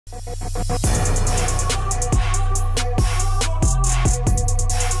We're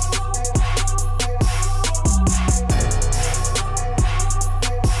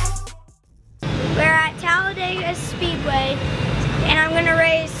at Talladega Speedway, and I'm gonna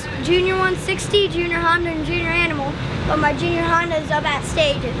race Junior 160, Junior Honda, and Junior Animal. But my Junior Honda is up at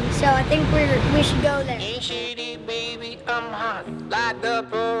staging, so I think we should go there. Ain't shady, baby, I'm hot, like the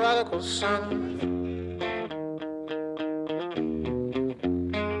prodigal son.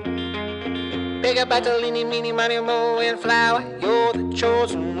 Big up Bartolini, meeny, money, mo, and flower, you're the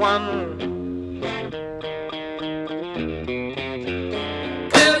chosen one.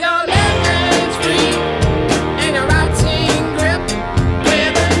 Well, your left hand's free, and your right hand grip,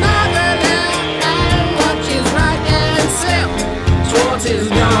 with another left hand, watch his right hand slip. Schwartz is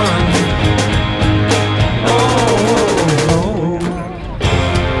gone.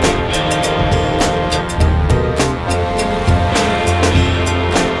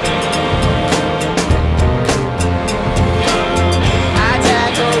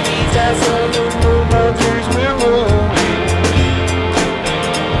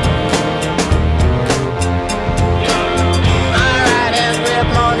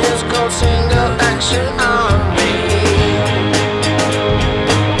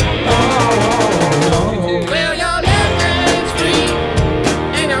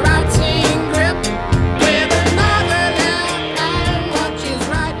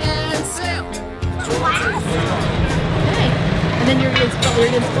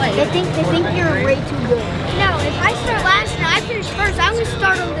 They think you're way too good. No, if I start last and I finish first, I'm gonna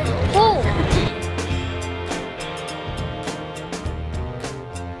start on this pole.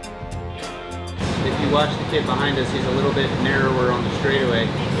 If you watch the kid behind us, he's a little bit narrower on the straightaway.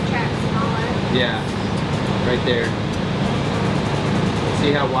 Makes the track smaller. Yeah, right there.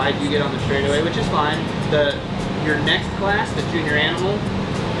 See how wide you get on the straightaway, which is fine. Your next class, the Junior Animal,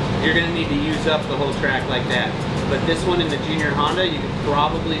 you're gonna need to use up the whole track like that. But this one in the Junior Honda, you can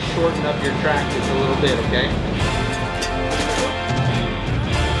probably shorten up your track just a little bit, okay?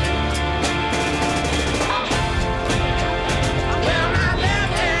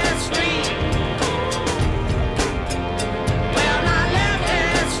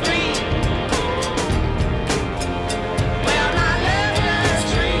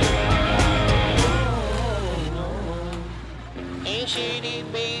 Ain't shady,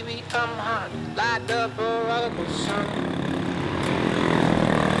 baby, I'm hot, like the prodigal son.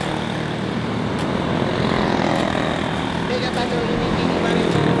 Big up Bartolini, meeny, money,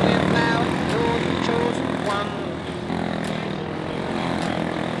 mo, and flower, you're the chosen one.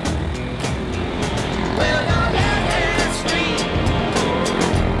 Well, your left hand's free.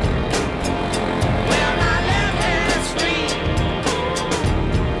 Well, my left hand's free.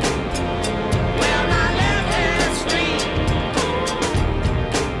 Well, my left hand's free.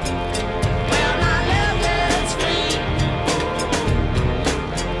 Well, my left hand's free.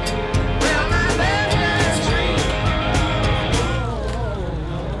 Well, my left hand's free.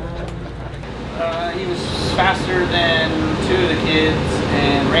 He was faster than two of the kids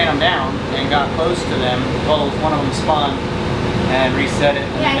and ran them down and got close to them. Well, one of them spun and reset it.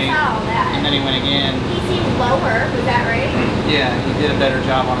 Yeah, I saw all that. And then he went again. He seemed lower, was that right? Yeah, he did a better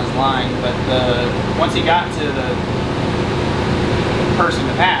job on his line, but once he got to the person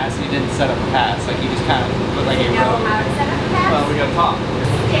to pass, he didn't set up a pass. Like he just kind of looked like he You know rode. how to set up a pass? Well, we gotta talk.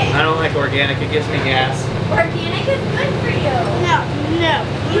 Okay. I don't like organic, it gives me gas. Organic is good for you. No.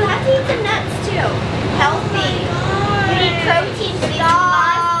 You have to eat the nuts too. Healthy. You need protein to build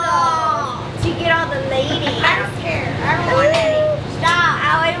muscle. To get all the ladies. I don't care. I don't want any. Stop. I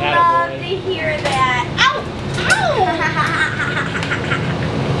would love to hear that. Ow! Ow!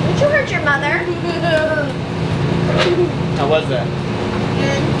 Did you hurt your mother? How was that?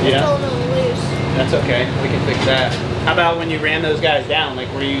 Good. Yeah. It's a little loose. That's okay, we can fix that. How about when you ran those guys down?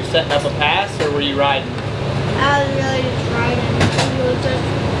 Like, were you setting up a pass or were you riding? I was really just riding. It was just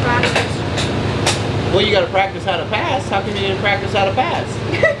practice. Well, you got to practice how to pass. How come you didn't practice how to pass?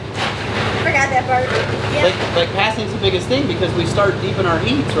 Forgot that part. Yeah. Like passing's the biggest thing because we start deep in our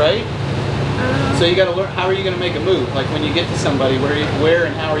heats, right? So you got to learn, how are you going to make a move? Like when you get to somebody, where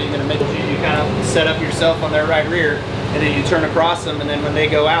and how are you going to make it? You kind of set up yourself on their right rear, and then you turn across them, and then when they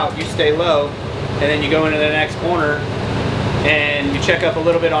go out, you stay low, and then you go into the next corner, and you check up a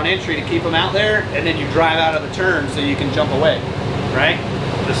little bit on entry to keep them out there, and then you drive out of the turn so you can jump away, right?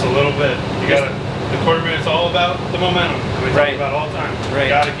 Just a little bit. You got to. The quarter minute's all about the momentum. We talk about all the time.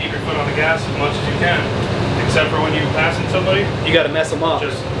 Right. You got to keep your foot on the gas as much as you can, except for when you're passing somebody. You got to mess them up.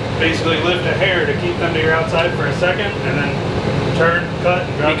 Just basically lift a hair to keep them to your outside for a second, and then turn, cut,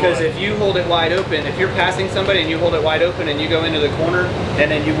 and drive Because away. if you hold it wide open, if you're passing somebody and you hold it wide open and you go into the corner and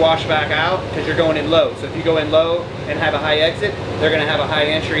then you wash back out, because you're going in low. So if you go in low and have a high exit, they're going to have a high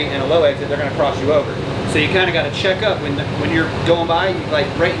entry and a low exit. They're going to cross you over. So you kind of got to check up when you're going by. You, like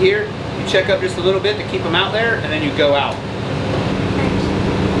right here, you check up just a little bit to keep them out there, and then you go out.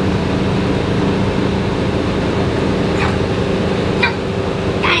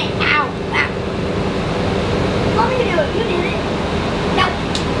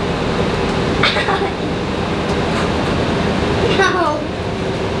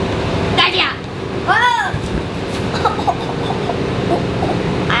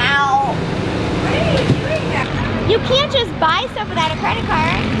 You can't just buy stuff without a credit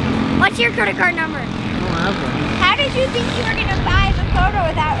card. What's your credit card number? I don't have one. How did you think you were going to buy the photo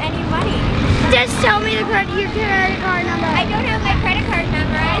without any money? Just tell me your credit card number. I don't have my credit card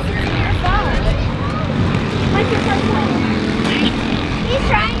number. It's in your phone. What's your credit card number? He's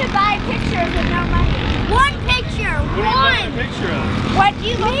trying to buy pictures with no money. One picture. One. A picture of What, do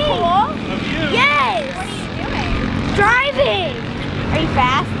you look cool? you. Yes. What are you doing? Driving. Are you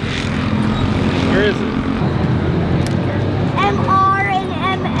fast? Where is it? MR and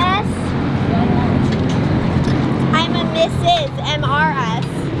MS. I'm a Mrs. MRS.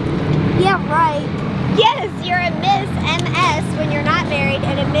 Yeah, right. Yes, you're a Miss MS when you're not married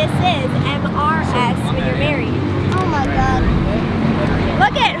and a Mrs. MRS when you're married. Oh my God.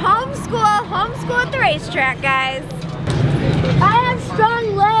 Look at homeschool at the racetrack, guys. I have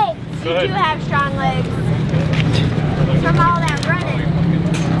strong legs. Go You ahead. do have strong legs. From all that running.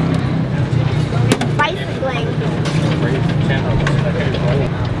 Bicycling.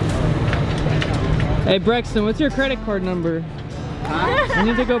 Hey Brexton, what's your credit card number? I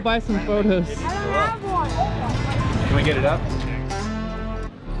need to go buy some photos. I don't have one. Can we get it up?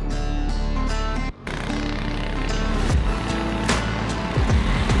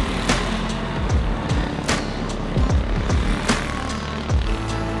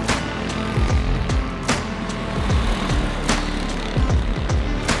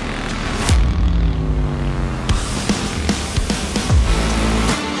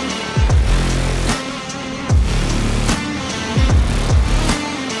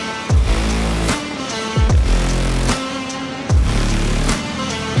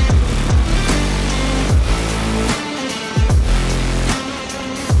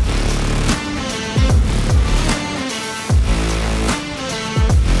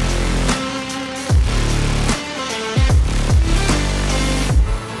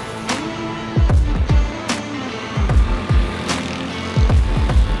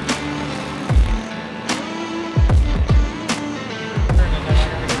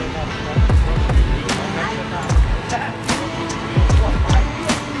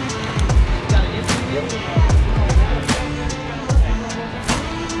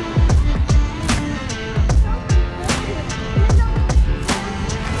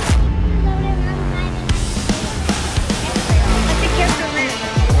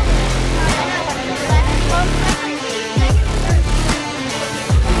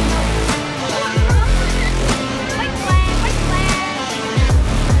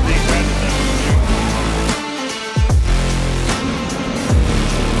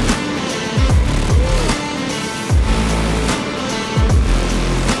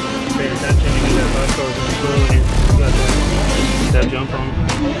 That jump on.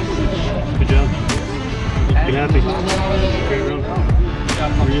 Good job. Be happy. Great run.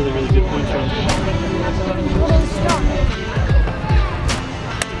 Really, really good points run.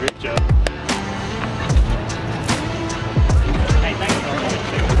 Great job.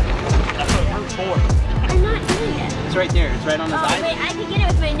 I'm not doing it. It's right there. It's right on the Oh, side. wait, I can get it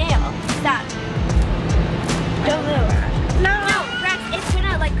with my nail. Stop. Don't move. No, Rex, it's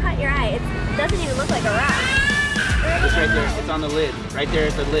gonna like cut your eye. It doesn't even look like a rock. It's right there. It's on the lid. Right there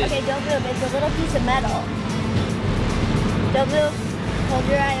at the lid. Okay, don't move. It's a little piece of metal. Don't move. Hold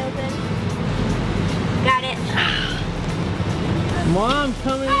your eye open. Got it. Mom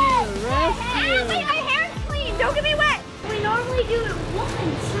coming in to Wait, rescue. my hair's clean. Don't get me wet. We normally do it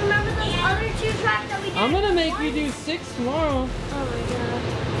once. Remember those other two tracks that we did? I'm gonna make you do 6 tomorrow. Oh my God.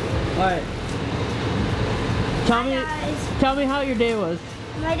 Alright. Guys. Tell me how your day was.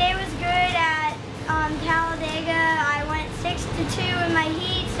 My day was good at Talladega. I went 6-2 in my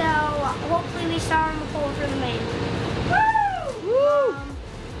heat, so hopefully we start on the pole for the main. Woo!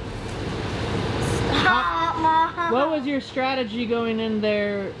 Stop, Mom. What was your strategy going in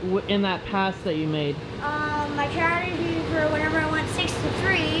there in that pass that you made? My strategy for whenever I went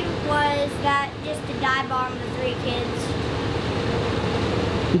 6-3 was that just to dive bomb the 3 kids.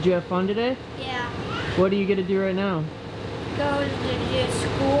 Did you have fun today? Yeah. What are you gonna do right now? go to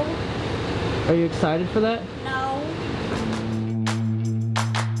school. Are you excited for that? No.